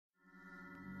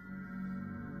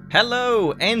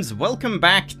Hello, and welcome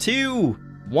back to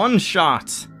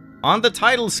OneShot on the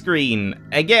title screen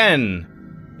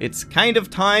again. It's kind of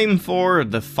time for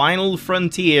the final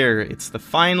frontier. It's the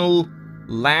final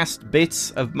last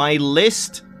bits of my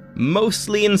list,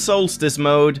 mostly in Solstice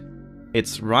mode.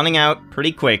 It's running out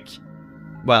pretty quick.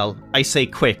 Well, I say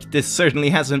quick, this certainly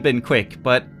hasn't been quick,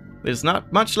 but there's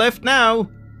not much left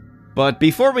now. But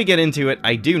before we get into it,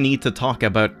 I do need to talk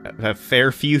about a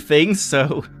fair few things,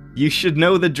 so you should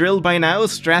know the drill by now,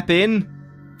 strap in.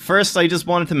 First, I just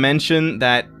wanted to mention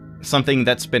that something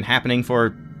that's been happening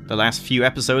for the last few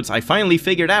episodes, I finally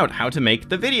figured out how to make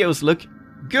the videos look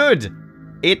good.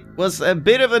 It was a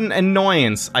bit of an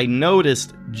annoyance. I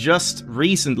noticed just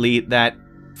recently that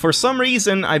for some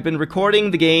reason I've been recording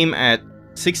the game at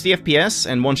 60 FPS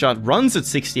and OneShot runs at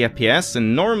 60 FPS,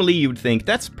 and normally you'd think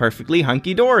that's perfectly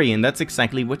hunky-dory and that's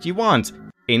exactly what you want.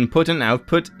 Input and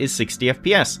output is 60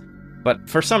 FPS. But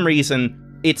for some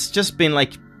reason, it's just been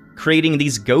like creating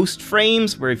these ghost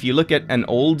frames where if you look at an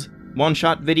old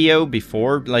OneShot video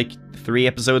before like 3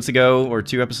 episodes ago or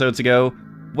 2 episodes ago,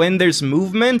 when there's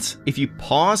movement, if you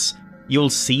pause, you'll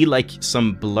see like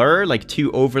some blur, like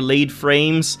 2 overlaid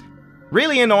frames.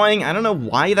 Really annoying. I don't know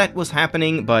why that was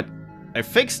happening, but I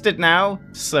fixed it now,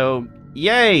 so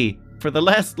yay! For the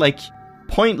last like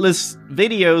pointless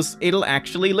videos, it'll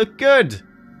actually look good.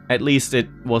 At least it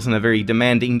wasn't a very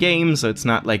demanding game, so it's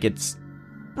not like it's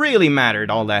really mattered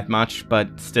all that much,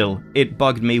 but still, it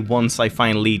bugged me once I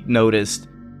finally noticed.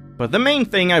 But the main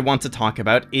thing I want to talk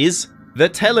about is the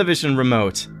television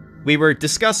remote. We were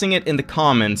discussing it in the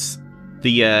comments,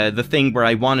 the thing where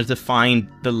I wanted to find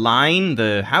the line,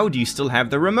 how do you still have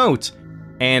the remote?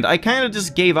 And I kind of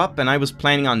just gave up, and I was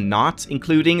planning on not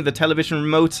including the television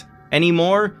remote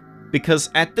anymore, because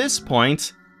at this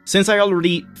point, since I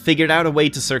already figured out a way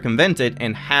to circumvent it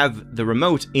and have the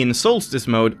remote in Solstice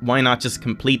mode, why not just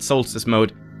complete Solstice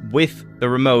mode with the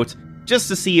remote, just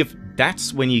to see if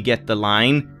that's when you get the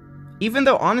line. Even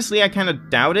though, honestly, I kind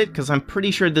of doubt it, because I'm pretty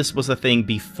sure this was a thing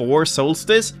before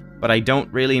Solstice, but I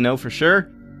don't really know for sure.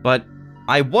 But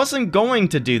I wasn't going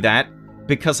to do that,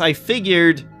 because I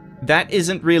figured that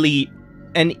isn't really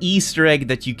an Easter egg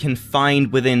that you can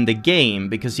find within the game,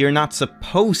 because you're not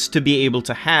supposed to be able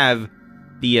to have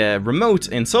the remote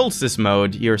in Solstice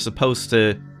mode. You're supposed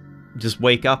to just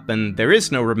wake up and there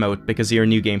is no remote because you're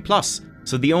New Game Plus.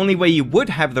 So the only way you would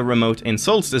have the remote in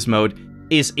Solstice mode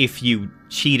is if you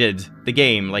cheated the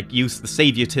game, like used the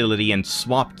save utility and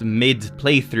swapped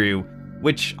mid-playthrough,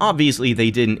 which obviously they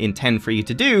didn't intend for you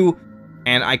to do,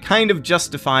 and I kind of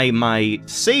justify my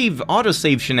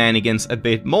autosave shenanigans a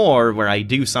bit more, where I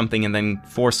do something and then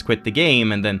force quit the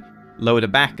game and then load a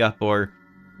backup or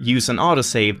use an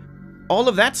autosave. All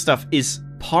of that stuff is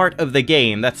part of the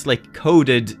game. That's like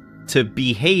coded to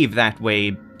behave that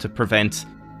way to prevent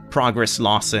progress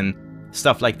loss and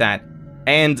stuff like that.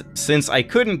 And since I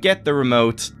couldn't get the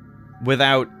remote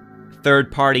without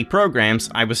third-party programs,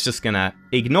 I was just gonna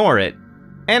ignore it.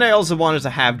 And I also wanted to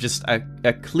have just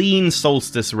a clean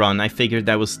Solstice run. I figured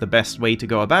that was the best way to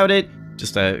go about it.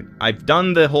 I've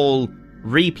done the whole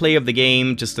replay of the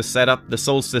game just to set up the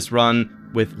Solstice run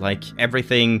with like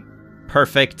everything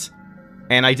perfect.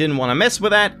 And I didn't want to mess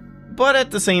with that, but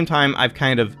at the same time, I've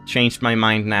kind of changed my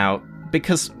mind now,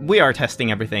 because we are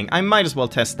testing everything. I might as well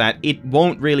test that. It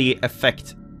won't really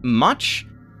affect much.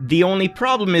 The only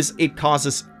problem is it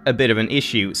causes a bit of an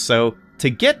issue. So to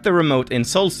get the remote in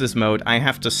Solstice mode, I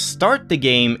have to start the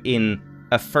game in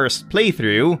a first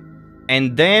playthrough,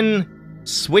 and then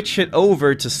switch it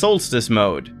over to Solstice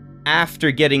mode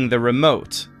after getting the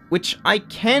remote, which I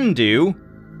can do.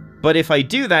 But if I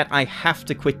do that, I have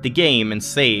to quit the game and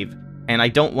save. And I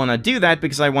don't want to do that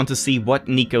because I want to see what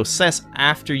Nico says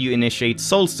after you initiate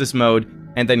Solstice mode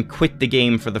and then quit the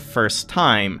game for the first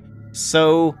time.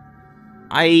 So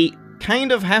I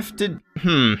kind of have to...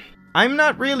 I'm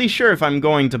not really sure if I'm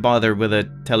going to bother with a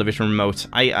television remote.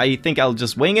 I think I'll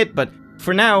just wing it, but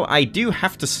for now I do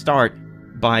have to start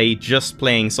by just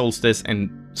playing Solstice and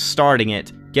starting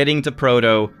it, getting to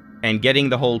Proto and getting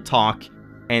the whole talk,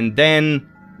 and then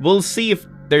we'll see if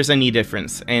there's any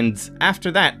difference, and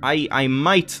after that, I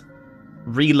might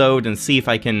reload and see if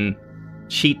I can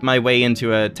cheat my way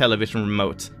into a television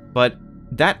remote. But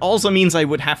that also means I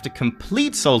would have to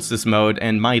complete Solstice mode,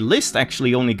 and my list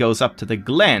actually only goes up to the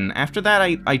Glen. After that,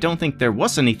 I don't think there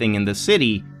was anything in the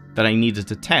city that I needed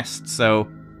to test, so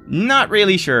not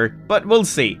really sure, but we'll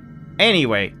see.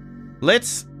 Anyway,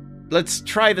 let's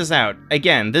try this out.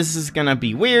 Again, this is gonna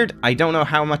be weird. I don't know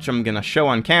how much I'm gonna show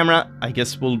on camera. I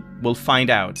guess we'll find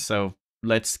out. So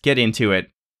let's get into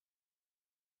it.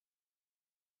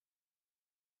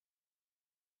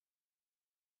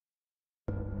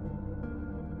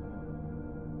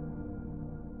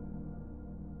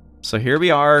 So here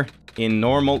we are in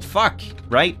normal... Fuck!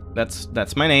 Right?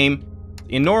 That's my name.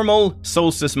 In normal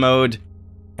Solstice mode.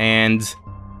 And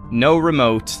no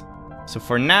remote. So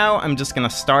for now, I'm just gonna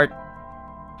start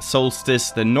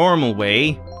Solstice the normal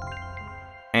way.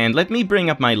 And let me bring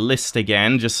up my list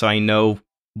again, just so I know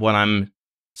what I'm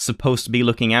supposed to be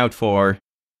looking out for.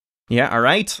 Yeah,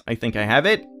 alright. I think I have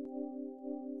it.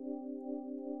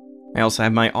 I also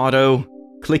have my auto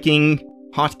clicking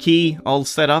hotkey all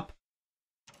set up.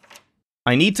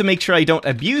 I need to make sure I don't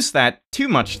abuse that too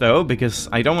much, though, because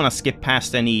I don't want to skip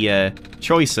past any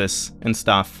choices and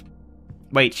stuff.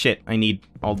 Wait, shit, I need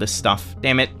all this stuff.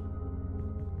 Damn it.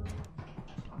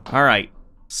 Alright,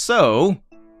 so...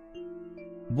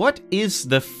 what is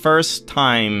the first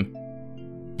time...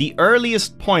 the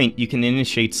earliest point you can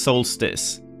initiate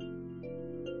Solstice?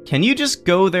 Can you just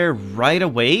go there right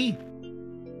away?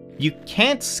 You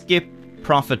can't skip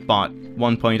ProfitBot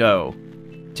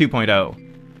 1.0, 2.0,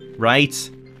 right?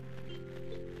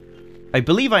 I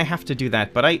believe I have to do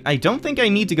that, but I don't think I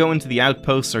need to go into the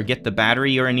outposts or get the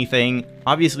battery or anything.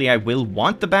 Obviously, I will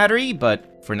want the battery,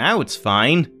 but for now it's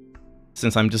fine,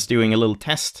 since I'm just doing a little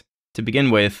test to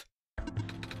begin with.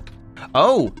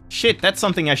 Oh, shit, that's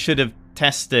something I should have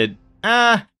tested.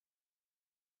 I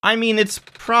mean, it's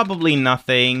probably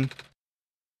nothing.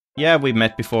 Yeah, we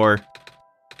met before.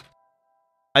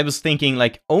 I was thinking,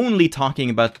 like, only talking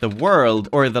about the world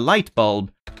or the light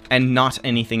bulb and not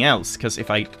anything else, because if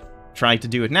I try to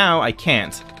do it now, I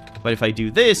can't. But if I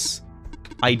do this,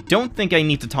 I don't think I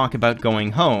need to talk about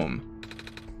going home.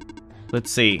 Let's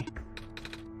see.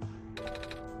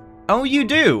 Oh, you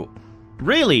do?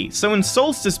 Really? So in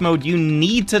Solstice mode, you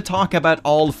need to talk about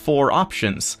all 4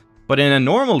 options. But in a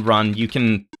normal run, you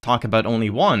can talk about only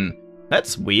one.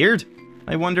 That's weird.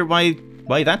 I wonder why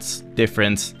that's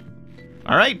different.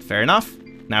 Alright, fair enough.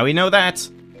 Now we know that.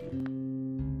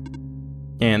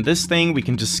 And this thing we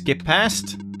can just skip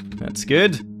past. That's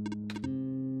good.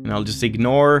 And I'll just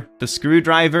ignore the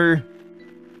screwdriver.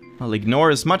 I'll ignore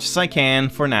as much as I can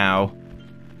for now.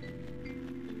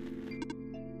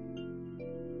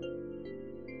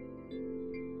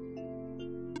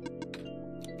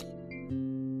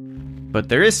 But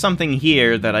there is something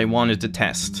here that I wanted to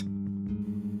test.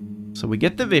 So we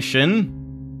get the vision.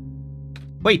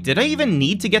 Wait, did I even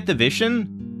need to get the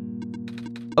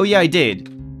vision? Oh yeah, I did.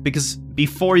 Because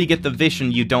before you get the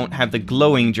vision, you don't have the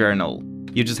glowing journal.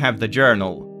 You just have the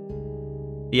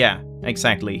journal. Yeah,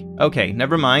 exactly. Okay,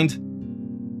 never mind.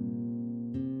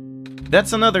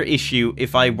 That's another issue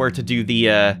if I were to do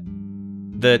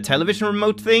the television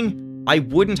remote thing. I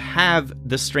wouldn't have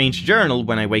the strange journal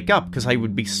when I wake up, because I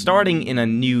would be starting in a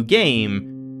new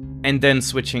game and then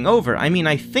switching over. I mean,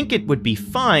 I think it would be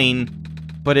fine,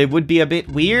 but it would be a bit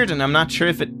weird, and I'm not sure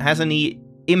if it has any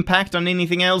impact on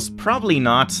anything else. Probably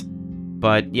not.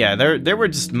 But yeah, there were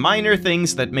just minor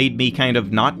things that made me kind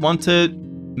of not want to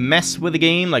mess with the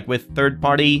game, like with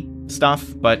third-party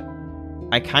stuff, but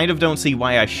I kind of don't see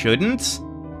why I shouldn't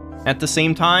at the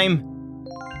same time.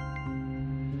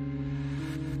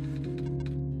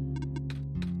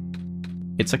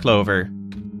 It's a clover.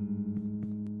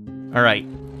 Alright,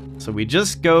 so we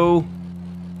just go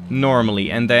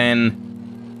normally, and then...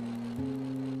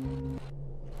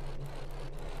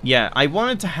 yeah, I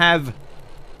wanted to have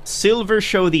Silver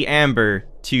show the amber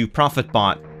to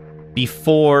ProfitBot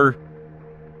before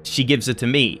she gives it to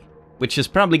me, which is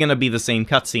probably going to be the same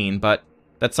cutscene, but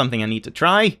that's something I need to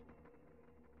try.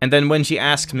 And then when she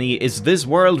asks me, is this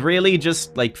world really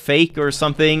just, like, fake or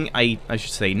something, I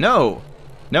should say no.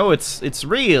 No, it's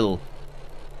real.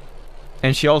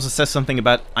 And she also says something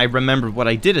about, I remembered what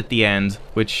I did at the end,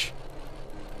 which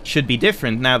should be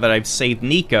different now that I've saved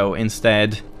Nico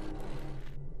instead.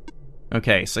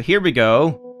 Okay, so here we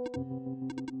go.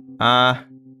 I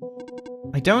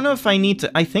don't know if I need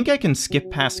to... I think I can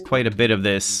skip past quite a bit of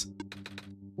this.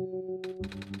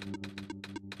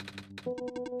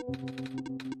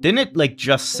 Didn't it, like,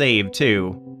 just save,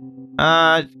 too?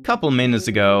 A couple minutes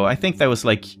ago. I think that was,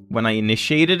 like, when I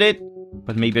initiated it.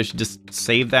 But maybe I should just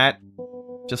save that.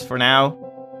 Just for now.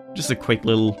 Just a quick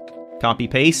little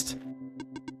copy-paste.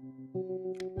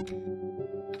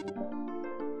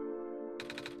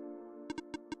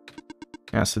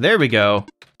 Yeah, so there we go.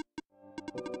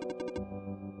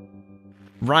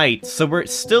 Right, so we're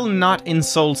still not in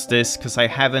Solstice, because I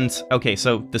haven't... okay,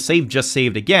 so the save just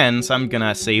saved again, so I'm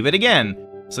gonna save it again.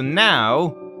 So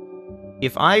now,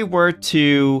 if I were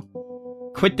to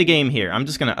quit the game here, I'm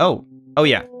just gonna... oh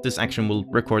yeah, this action will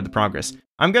record the progress.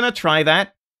 I'm gonna try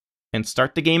that, and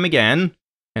start the game again,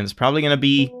 and it's probably gonna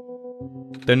be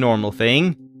the normal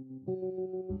thing.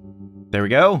 There we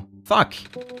go. Fuck!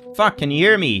 Fuck, can you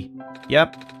hear me?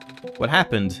 Yep. What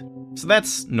happened? so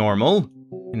that's normal.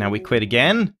 And now we quit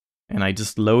again, and I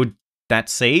just load that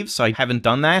save, so I haven't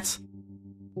done that.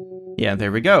 Yeah,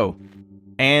 there we go.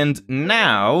 And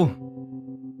now...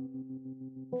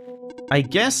 I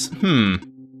guess,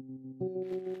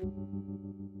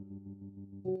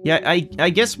 Yeah, I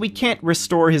guess we can't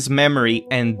restore his memory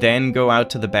and then go out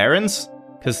to the Barrens,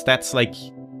 because that's like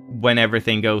when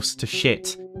everything goes to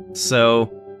shit.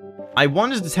 So I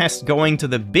wanted to test going to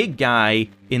the big guy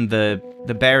in the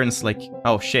Barrens, like,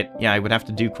 oh shit, yeah, I would have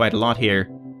to do quite a lot here.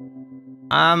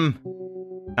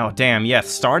 Oh damn, yeah,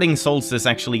 starting Solstice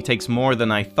actually takes more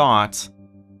than I thought.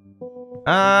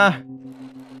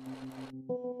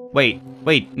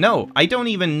 Wait, no, I don't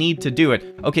even need to do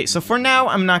it. Okay, so for now,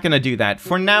 I'm not gonna do that.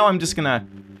 For now, I'm just gonna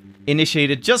initiate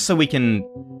it just so we can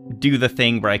do the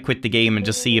thing where I quit the game and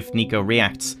just see if Nico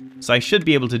reacts. So I should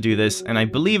be able to do this, and I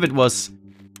believe it was...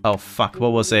 Oh, fuck,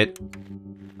 what was it?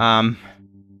 I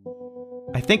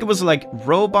think it was like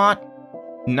robot,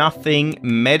 nothing,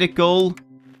 medical,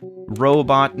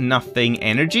 robot, nothing,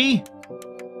 energy?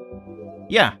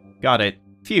 Yeah, got it.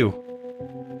 Phew.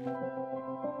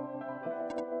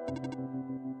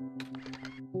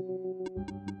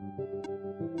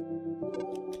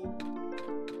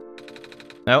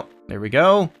 Oh, there we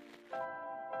go.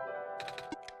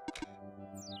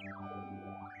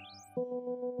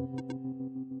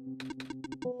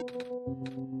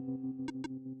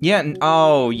 Yeah,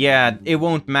 oh, yeah, it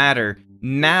won't matter.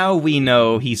 Now we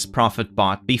know he's Prophet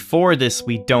Bot. Before this,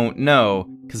 we don't know.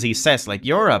 Because he says, like,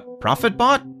 you're a Prophet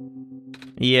Bot?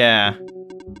 Yeah.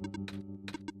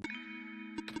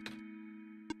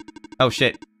 Oh,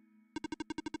 shit.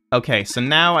 Okay, so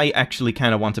now I actually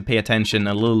kind of want to pay attention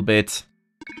a little bit.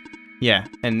 Yeah,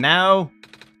 and now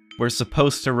we're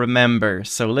supposed to remember.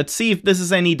 So let's see if this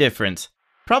is any different.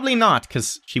 Probably not,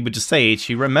 because she would just say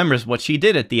she remembers what she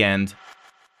did at the end.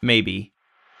 Maybe.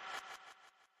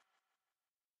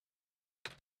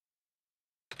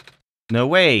 No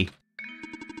way.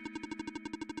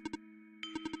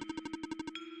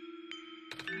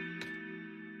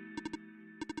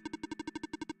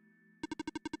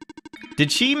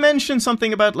 Did she mention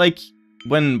something about, like,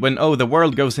 when oh, the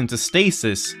world goes into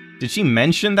stasis? Did she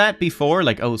mention that before?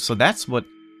 Like, oh, so that's what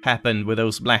happened with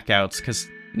those blackouts, because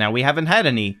now we haven't had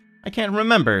any. I can't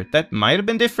remember. That might have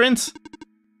been different.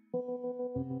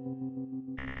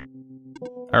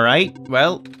 Alright,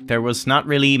 well, there was not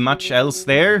really much else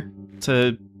there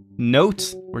to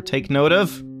note or take note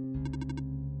of.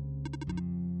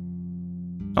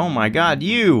 Oh my god,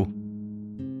 you!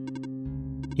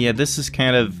 Yeah, this is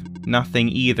kind of nothing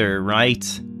either,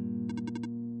 right?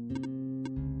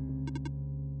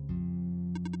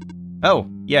 Oh,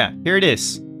 yeah, here it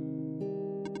is.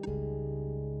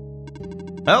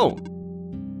 Oh!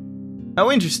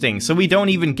 Oh, interesting. So we don't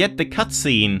even get the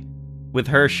cutscene with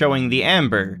her showing the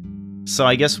amber. So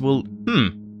I guess we'll...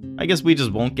 I guess we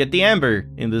just won't get the amber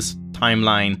in this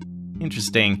timeline.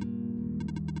 Interesting.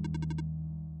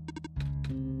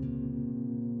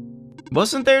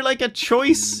 Wasn't there like a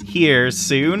choice here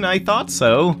soon? I thought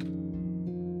so.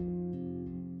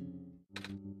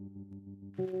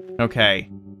 Okay.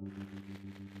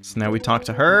 So now we talk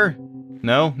to her.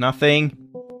 No, nothing.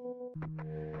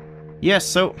 Yes,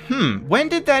 so, when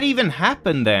did that even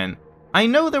happen then? I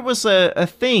know there was a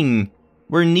thing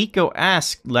where Nico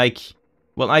asked, like,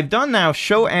 well, I've done now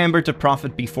show Amber to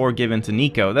Prophet before given to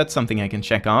Nico. That's something I can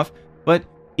check off. But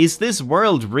is this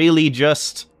world really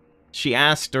just, she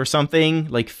asked or something,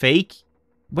 like fake?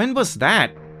 When was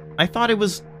that? I thought it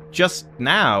was just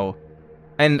now.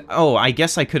 And, oh, I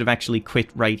guess I could have actually quit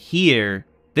right here.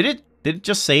 Did it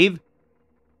just save?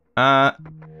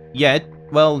 Yeah,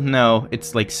 well, no,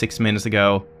 it's like 6 minutes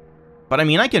ago. But I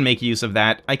mean, I can make use of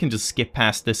that. I can just skip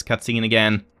past this cutscene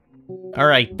again.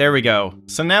 Alright, there we go.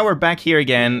 So now we're back here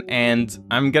again, and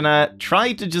I'm gonna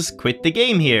try to just quit the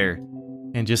game here.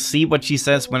 And just see what she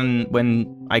says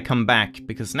when I come back.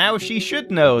 Because now she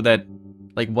should know that,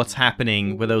 like, what's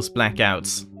happening with those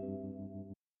blackouts.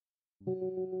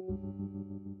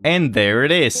 And there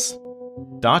it is. ...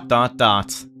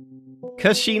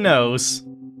 Cause she knows.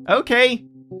 Okay,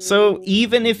 so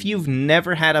even if you've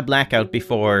never had a blackout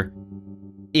before,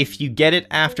 if you get it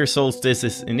after Solstice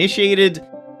is initiated,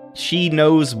 she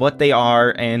knows what they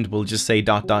are and will just say ...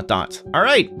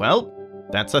 Alright, well,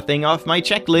 that's a thing off my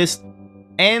checklist.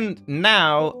 And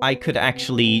now I could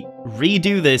actually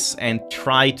redo this and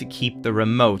try to keep the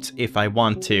remote if I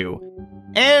want to.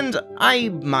 And I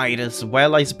might as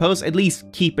well, I suppose, at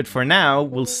least keep it for now.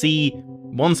 We'll see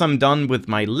once I'm done with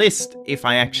my list if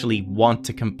I actually want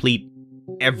to complete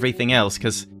everything else,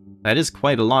 because that is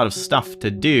quite a lot of stuff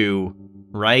to do,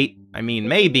 right? I mean,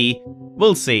 maybe.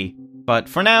 We'll see. But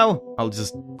for now, I'll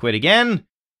just quit again.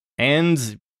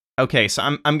 And okay,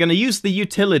 so I'm gonna use the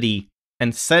utility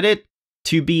and set it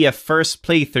to be a first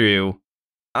playthrough.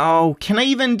 Oh, can I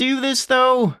even do this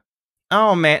though?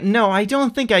 Oh man, no, I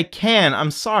don't think I can.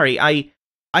 I'm sorry.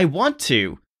 I want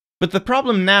to. But the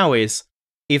problem now is,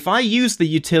 if I use the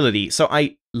utility, so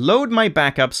I load my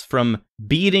backups from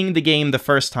beating the game the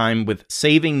first time with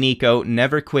saving Nico,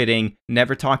 never quitting,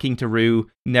 never talking to Rue,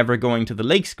 never going to the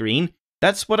lake screen.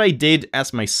 That's what I did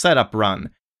as my setup run.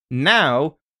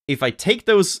 Now, if I take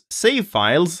those save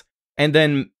files and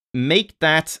then make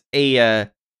that a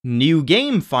new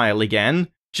game file again,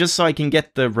 just so I can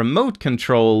get the remote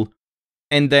control,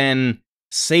 and then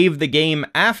save the game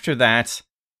after that,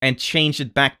 and change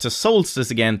it back to Solstice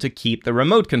again to keep the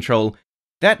remote control,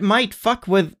 that might fuck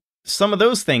with some of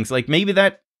those things. Like, maybe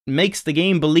that makes the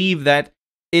game believe that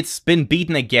it's been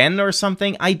beaten again or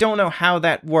something. I don't know how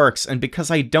that works, and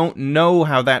because I don't know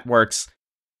how that works,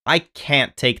 I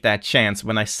can't take that chance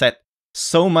when I set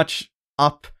so much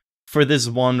up for this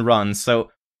one run.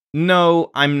 So, no,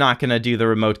 I'm not gonna do the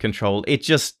remote control.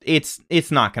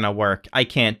 It's not gonna work. I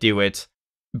can't do it.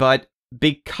 But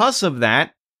because of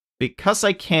that, because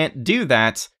I can't do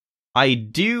that, I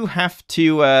do have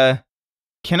to,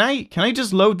 can I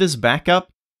just load this back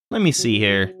up? Let me see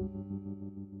here.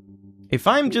 If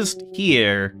I'm just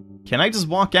here, can I just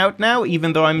walk out now,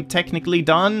 even though I'm technically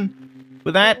done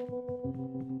with that?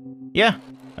 Yeah,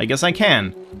 I guess I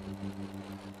can.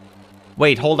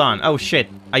 Wait, hold on. Oh shit,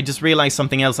 I just realized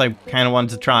something else I kind of wanted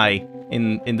to try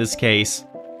in this case.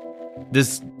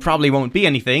 This probably won't be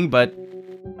anything, but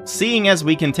seeing as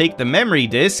we can take the memory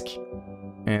disk,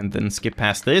 and then skip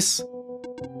past this,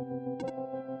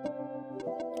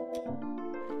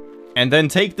 and then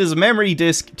take this memory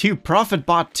disk to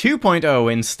ProfitBot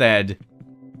 2.0 instead.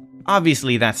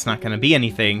 Obviously that's not gonna be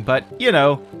anything, but, you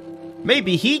know,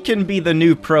 maybe he can be the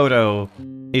new Proto,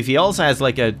 if he also has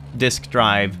like a disk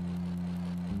drive.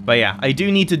 But yeah, I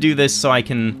do need to do this so I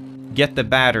can get the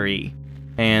battery,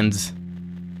 and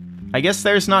I guess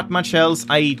there's not much else.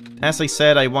 As I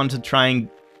said, I want to try and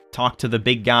talk to the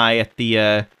big guy at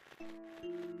the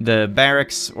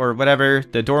barracks or whatever,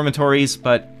 the dormitories,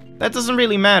 but that doesn't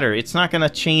really matter. It's not gonna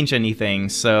change anything,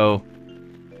 so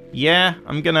yeah,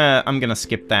 I'm gonna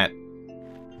skip that.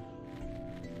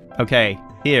 Okay,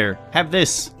 here, have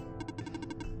this.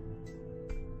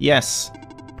 Yes.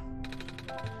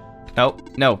 Oh,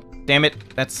 no, damn it.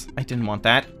 I didn't want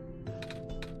that.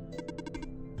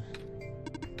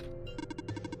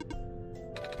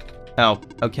 Oh,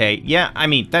 okay. Yeah, I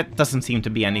mean, that doesn't seem to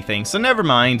be anything, so never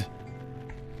mind.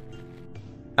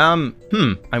 I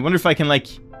wonder if I can, like,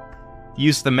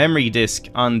 use the memory disk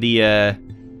on the,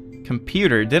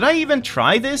 computer. Did I even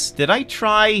try this? Did I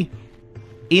try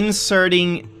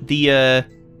inserting the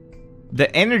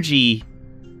energy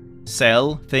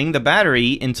cell thing, the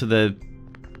battery, into the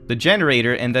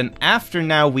generator, and then after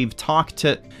now we've talked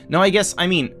to... No, I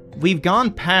mean, we've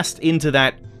gone past into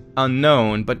that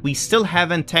unknown, but we still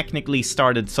haven't technically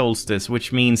started Solstice,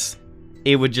 which means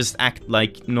it would just act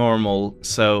like normal,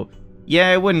 so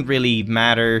yeah, it wouldn't really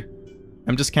matter.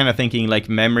 I'm just kind of thinking like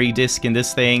memory disk in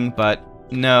this thing, but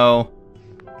no.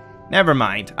 Never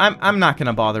mind. I'm not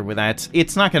gonna bother with that.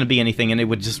 It's not gonna be anything, and it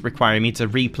would just require me to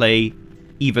replay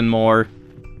even more.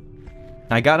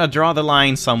 I gotta draw the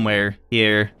line somewhere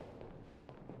here.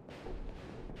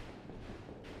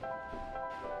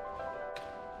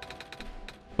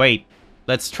 Wait,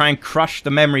 let's try and crush the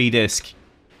memory disk.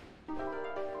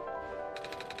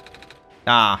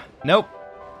 Ah, nope.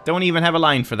 Don't even have a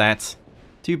line for that.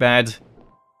 Too bad.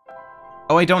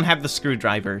 Oh, I don't have the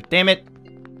screwdriver. Damn it.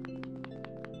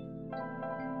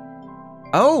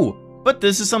 Oh, but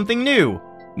this is something new.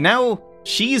 Now,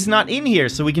 she's not in here,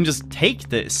 so we can just take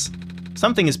this.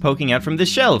 Something is poking out from this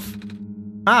shelf.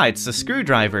 Ah, it's a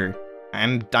screwdriver.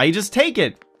 And I just take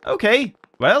it. Okay,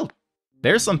 well,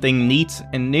 there's something neat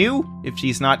and new. If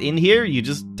she's not in here, you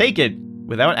just take it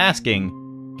without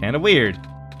asking. Kinda weird.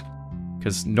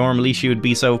 Because normally she would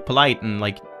be so polite and,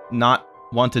 like, not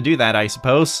want to do that, I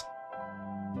suppose.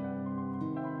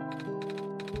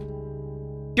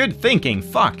 Good thinking,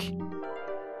 fuck.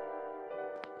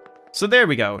 So there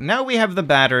we go. Now we have the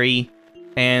battery,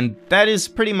 and that is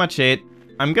pretty much it.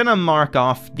 I'm gonna mark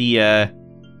off the,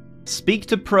 speak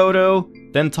to Proto,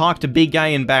 then talk to big guy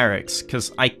in barracks,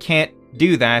 because I can't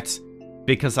do that,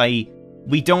 because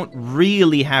we don't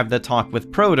really have the talk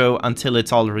with Proto until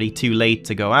it's already too late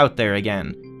to go out there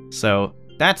again. So,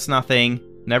 that's nothing.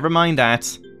 Never mind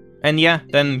that. And yeah,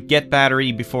 then get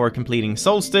battery before completing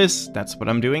Solstice. That's what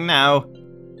I'm doing now.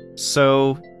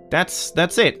 So, that's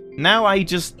it. Now I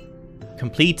just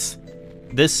complete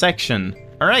this section.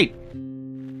 Alright,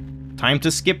 time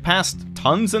to skip past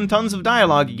tons and tons of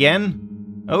dialogue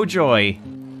again. Oh joy.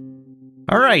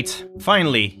 Alright,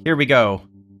 finally, here we go.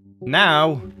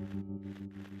 Now,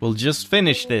 we'll just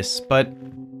finish this, but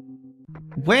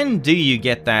when do you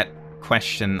get that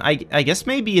question? I guess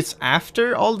maybe it's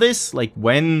after all this, like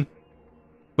when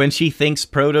she thinks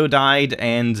Proto died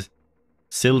and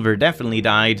Silver definitely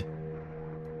died.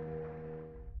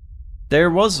 There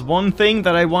was one thing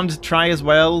that I wanted to try as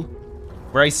well,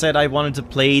 where I said I wanted to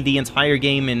play the entire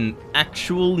game in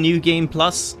actual New Game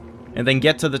Plus, and then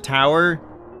get to the tower,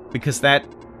 because that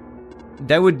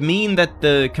would mean that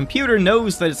the computer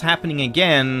knows that it's happening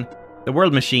again, the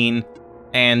world machine,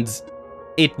 and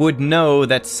it would know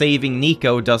that saving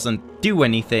Nico doesn't do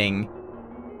anything.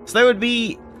 So that would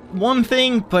be one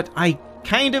thing, but I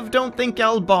kind of don't think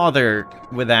I'll bother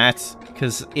with that,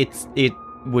 because it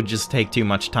would just take too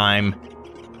much time.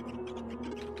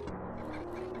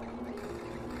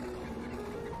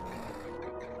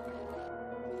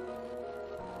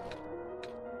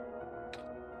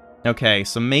 Okay,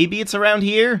 so maybe it's around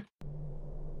here?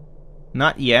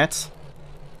 Not yet.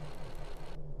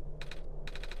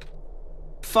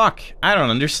 Fuck, I don't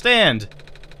understand.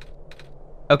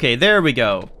 Okay, there we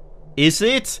go. Is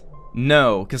it?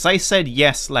 No, because I said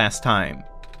yes last time.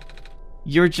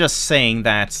 You're just saying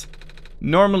that.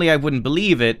 Normally I wouldn't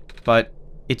believe it, but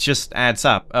it just adds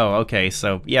up. Oh, okay,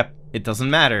 so, yep, it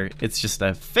doesn't matter. It's just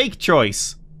a fake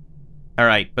choice.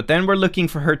 Alright, but then we're looking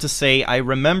for her to say, I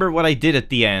remember what I did at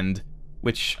the end.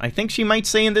 Which I think she might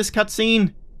say in this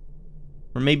cutscene.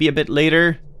 Or maybe a bit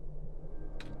later.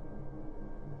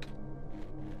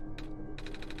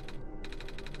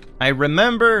 I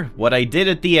remember what I did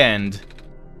at the end.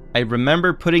 I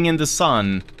remember putting in the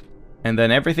sun, and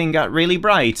then everything got really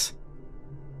bright.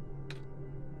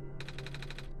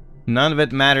 None of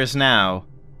it matters now.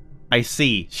 I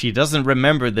see, she doesn't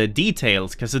remember the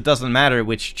details, because it doesn't matter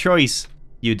which choice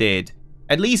you did.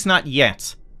 At least not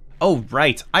yet. Oh,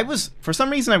 right. For some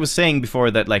reason I was saying before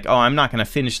that, like, oh, I'm not gonna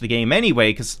finish the game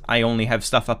anyway, because I only have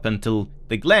stuff up until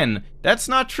the Glen. That's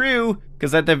not true,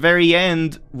 because at the very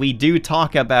end, we do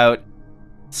talk about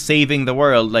saving the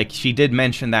world. Like, she did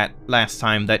mention that last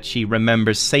time, that she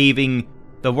remembers saving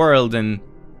the world and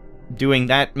doing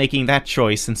that, making that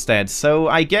choice instead. So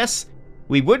I guess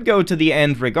we would go to the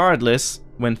end regardless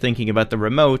when thinking about the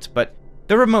remote, but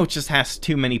the remote just has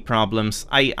too many problems.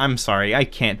 I'm sorry, I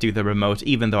can't do the remote,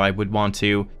 even though I would want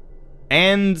to.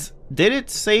 And did it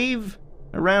save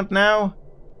around now?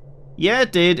 Yeah,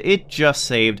 it did. It just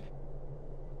saved.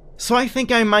 So I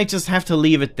think I might just have to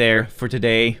leave it there for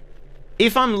today.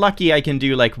 If I'm lucky, I can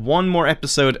do like one more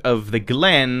episode of the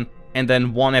Glen, and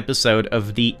then one episode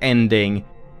of the ending.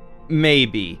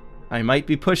 Maybe. I might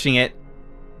be pushing it,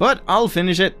 but I'll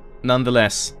finish it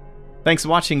nonetheless. Thanks for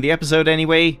watching the episode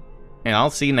anyway, and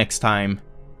I'll see you next time.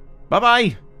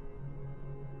 Bye-bye!